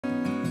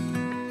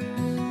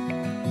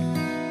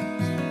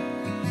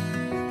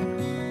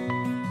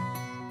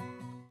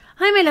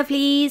Hi my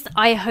lovelies,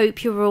 I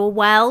hope you're all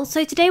well.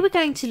 So today we're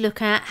going to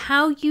look at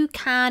how you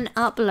can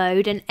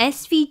upload an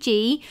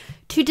SVG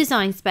to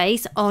Design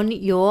Space on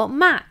your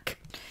Mac.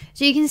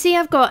 So you can see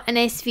I've got an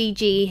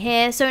SVG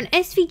here. So an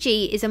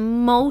SVG is a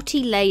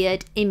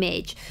multi-layered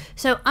image.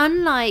 So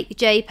unlike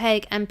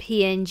JPEG and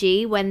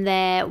PNG when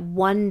they're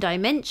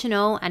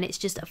one-dimensional and it's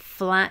just a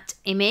flat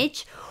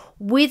image,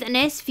 with an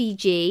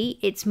SVG,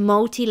 it's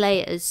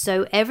multi-layers,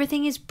 so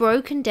everything is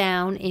broken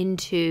down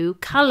into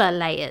color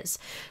layers.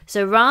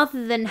 So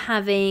rather than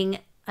having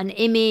an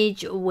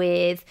image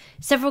with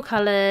several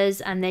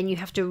colors and then you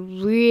have to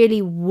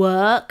really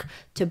work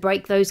to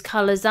break those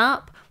colors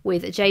up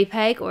with a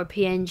JPEG or a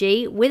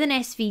PNG, with an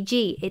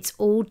SVG, it's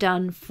all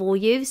done for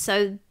you.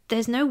 So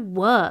there's no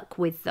work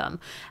with them,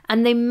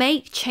 and they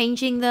make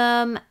changing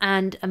them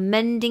and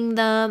amending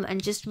them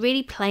and just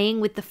really playing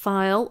with the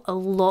file a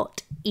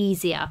lot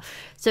easier.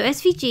 So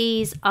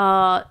SVGs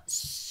are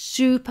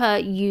super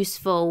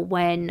useful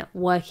when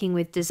working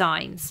with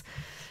designs.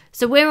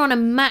 So we're on a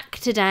Mac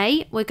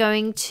today. We're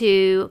going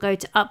to go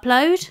to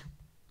upload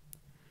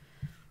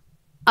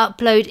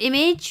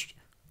image.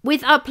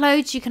 With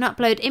uploads, you can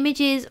upload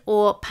images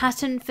or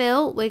pattern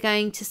fill. We're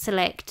going to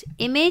select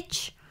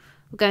image.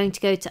 We're going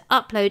to go to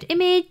upload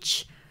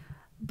image,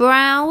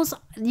 browse.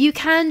 You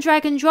can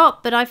drag and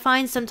drop, but I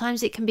find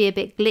sometimes it can be a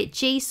bit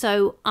glitchy,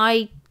 so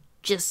I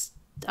just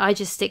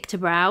stick to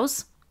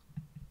browse.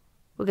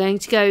 We're going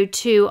to go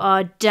to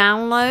our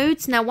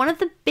downloads. Now, one of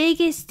the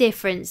biggest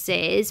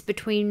differences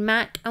between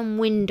Mac and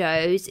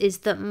Windows is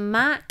that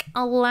Mac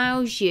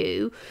allows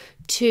you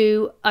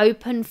to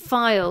open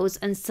files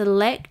and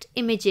select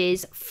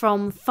images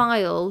from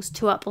files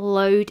to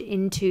upload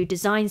into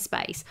Design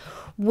Space.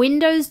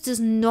 Windows does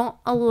not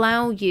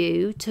allow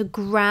you to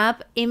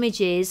grab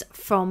images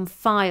from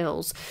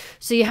files.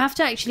 So you have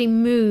to actually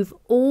move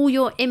all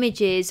your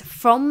images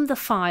from the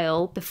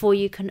file before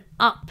you can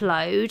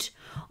upload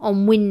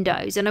on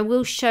Windows, and I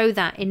will show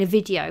that in a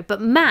video.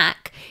 But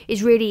Mac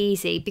is really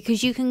easy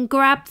because you can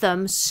grab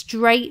them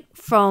straight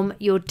from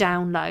your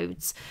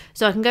downloads.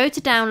 So I can go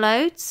to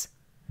downloads,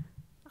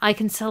 I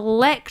can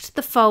select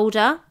the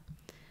folder,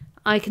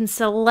 I can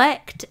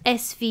select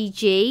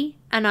SVG,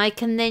 and I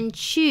can then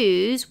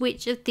choose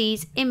which of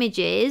these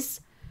images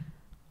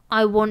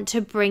I want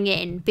to bring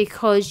in,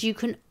 because you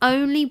can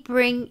only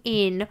bring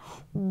in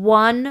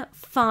one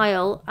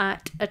file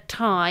at a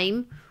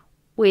time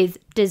with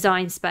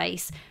Design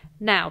Space.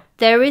 Now,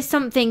 there is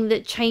something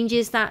that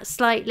changes that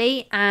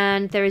slightly,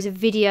 and there is a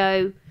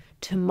video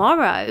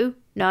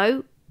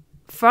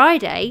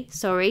Friday,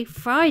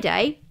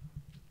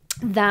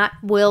 that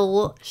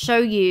will show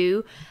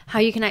you how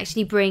you can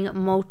actually bring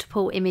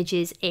multiple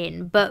images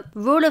in. But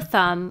rule of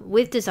thumb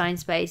with Design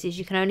Space is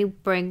you can only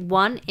bring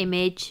one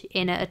image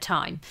in at a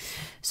time.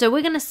 So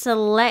we're going to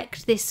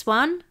select this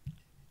one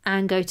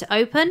and go to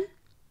open.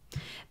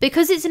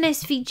 Because it's an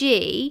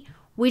SVG,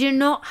 we do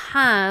not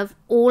have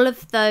all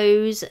of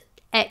those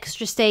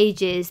extra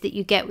stages that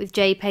you get with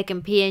JPEG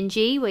and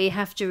PNG where you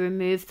have to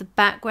remove the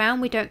background.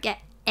 We don't get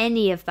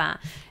any of that.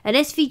 An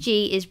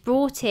SVG is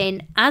brought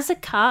in as a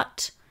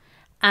cut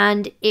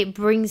and it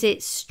brings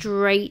it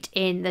straight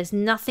in. There's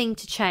nothing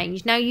to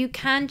change. Now you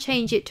can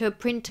change it to a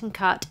print and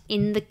cut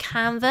in the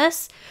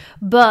canvas,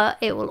 but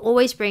it will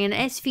always bring an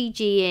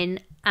SVG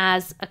in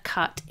as a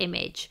cut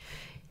image.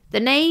 The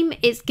name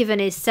it's given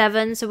is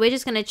 7, so we're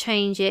just going to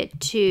change it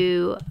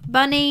to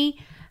bunny,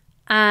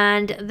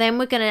 and then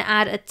we're going to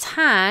add a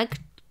tag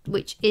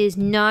which is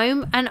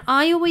gnome. And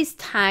I always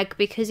tag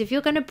because if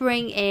you're going to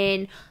bring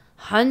in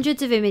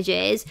hundreds of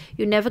images,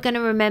 you're never going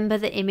to remember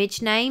the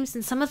image names,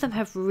 and some of them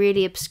have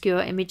really obscure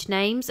image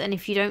names, and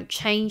if you don't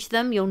change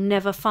them you'll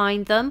never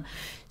find them.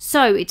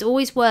 So it's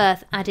always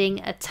worth adding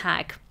a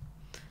tag.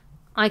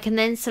 I can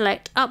then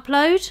select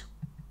upload,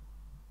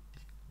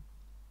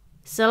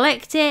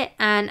 select it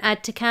and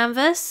add to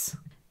canvas.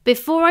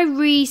 Before I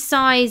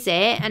resize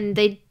it, and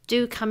they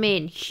do come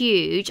in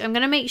huge, I'm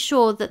going to make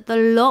sure that the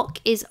lock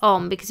is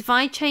on, because if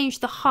I change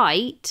the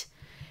height,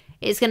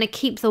 it's going to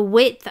keep the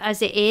width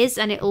as it is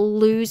and it'll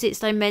lose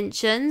its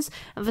dimensions.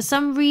 And for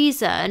some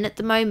reason at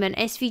the moment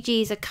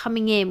SVGs are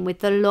coming in with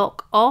the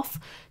lock off,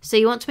 so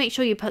you want to make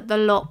sure you put the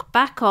lock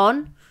back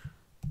on,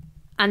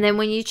 and then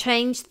when you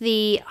change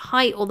the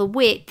height or the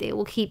width it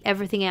will keep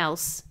everything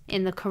else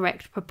in the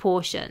correct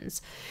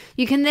proportions.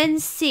 You can then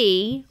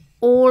see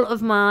all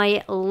of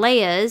my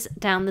layers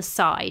down the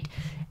side.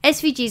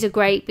 SVGs are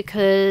great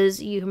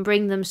because you can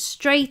bring them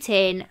straight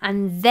in,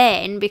 and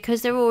then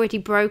because they're already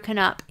broken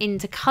up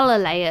into color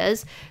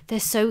layers, they're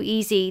so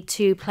easy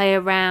to play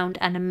around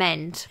and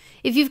amend.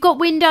 If you've got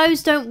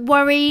Windows, don't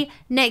worry.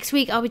 Next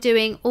week I'll be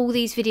doing all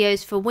these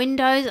videos for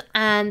Windows,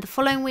 and the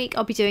following week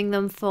I'll be doing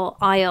them for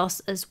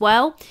iOS as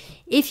well.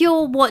 If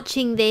you're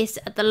watching this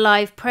at the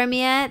live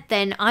premiere,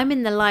 then I'm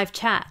in the live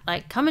chat.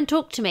 Like, come and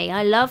talk to me.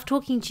 I love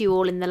talking to you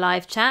all in the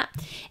live chat.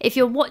 If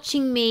you're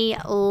watching me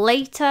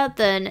later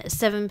than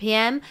 7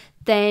 PM,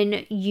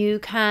 then you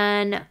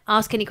can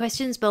ask any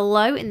questions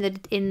below in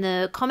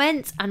the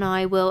comments, and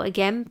I will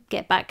again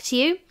get back to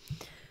you.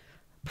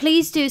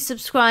 Please do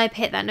subscribe,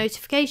 hit that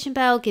notification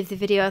bell, give the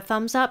video a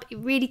thumbs up. It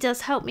really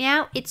does help me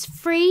out. It's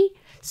free,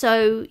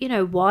 so you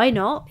know, why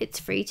not? It's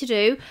free to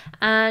do,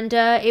 and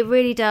it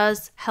really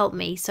does help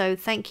me. So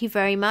thank you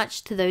very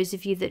much to those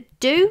of you that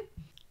do.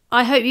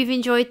 I hope you've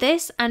enjoyed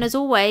this, and as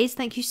always,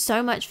 thank you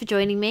so much for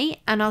joining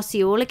me, and I'll see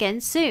you all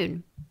again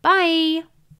soon. Bye!